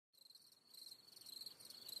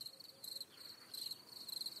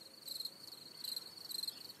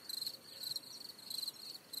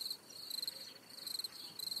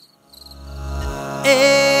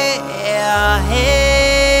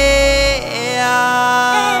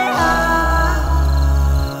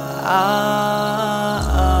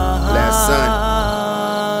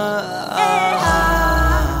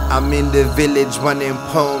village running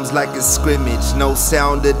poems like a scrimmage. No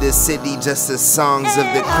sound of the city, just the songs of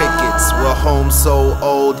the crickets. We're home so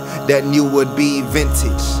old that new would be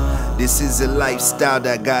vintage. This is a lifestyle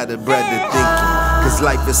that got a brother thinking. Cause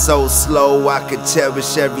life is so slow, I could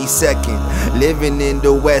cherish every second. Living in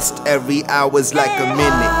the West, every hour's like a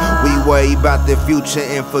minute. We worry about the future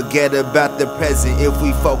and forget about the present. If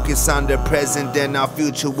we focus on the present, then our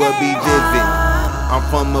future will be vivid. I'm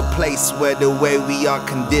from a place where the way we are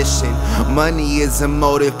conditioned, money is a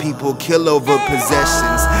motive, people kill over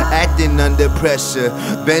possessions. Acting under pressure,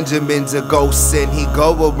 Benjamin's a ghost and he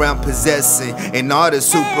go around possessing. And all the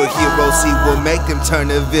superheroes, he will make them turn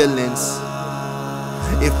to villains.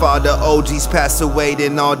 If all the OGs pass away,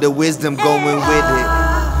 then all the wisdom going with it.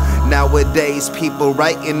 Nowadays, people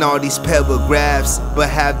writing all these paragraphs, but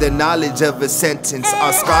have the knowledge of a sentence.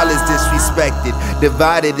 Our scholars disrespected,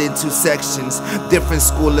 divided into sections. Different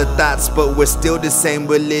school of thoughts, but we're still the same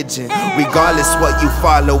religion. Regardless what you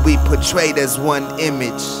follow, we portrayed as one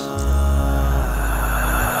image.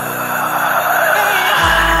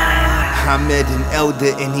 I met an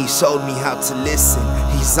elder and he showed me how to listen.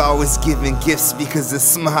 He's always giving gifts because a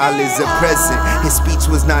smile is a present. His speech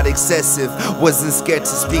was not excessive, wasn't scared to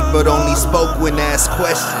speak but only spoke when asked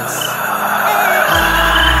questions.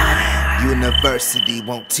 University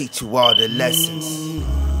won't teach you all the lessons.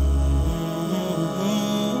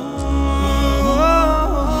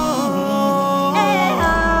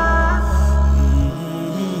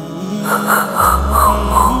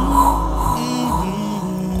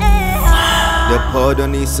 The poor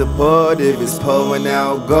don't need support if it's pouring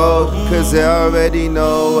out gold, cause they already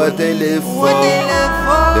know what they live for.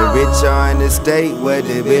 The rich are in a state where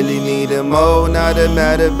they really need a more. Not a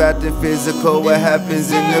matter about the physical, what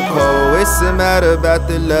happens in the cold. It's a matter about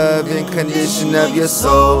the love and condition of your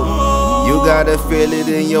soul. You gotta feel it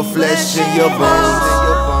in your flesh and your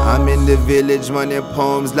bones. I'm in the village running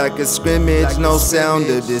poems like a scrimmage. No sound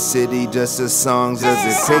of the city, just the songs of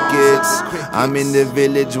the crickets. I'm in the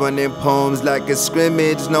village running poems like a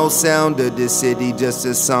scrimmage. No sound of the city, just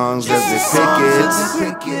the songs of the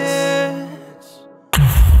crickets.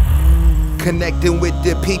 Connecting with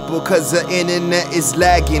the people cause the internet is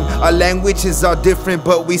lagging. Our languages are different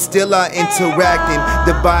but we still are interacting.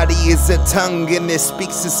 The body is a tongue and it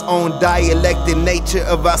speaks its own dialect. The nature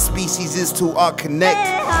of our species is to all connect.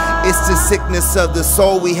 It's the sickness of the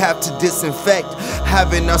soul we have to disinfect.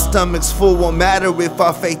 Having our stomachs full won't matter if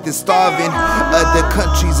our faith is starving. Other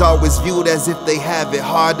countries always viewed as if they have it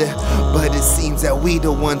harder, but it seems that we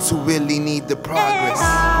the ones who really need the progress.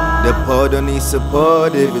 The poor don't need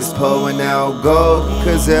support if it's pouring out gold,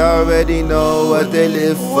 cause they already know what they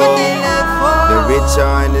live for. The rich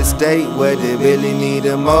are in a state where they really need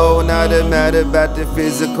a more. Not a matter about the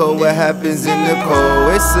physical, what happens in the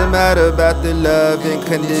cold. It's a matter about the love and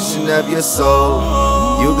condition of your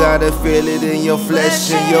soul. You gotta feel it in your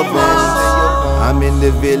flesh and your bones. I'm in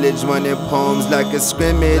the village running poems like a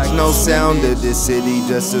scrimmage. No sound of the city,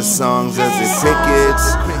 just the songs of the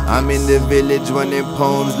crickets. I'm in the village running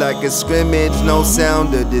poems like a scrimmage. No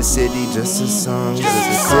sound of the city, just the songs of the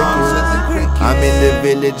crickets. I'm in the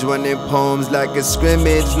village running poems like a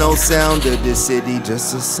scrimmage. No sound of the city,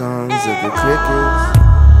 just the songs of the crickets.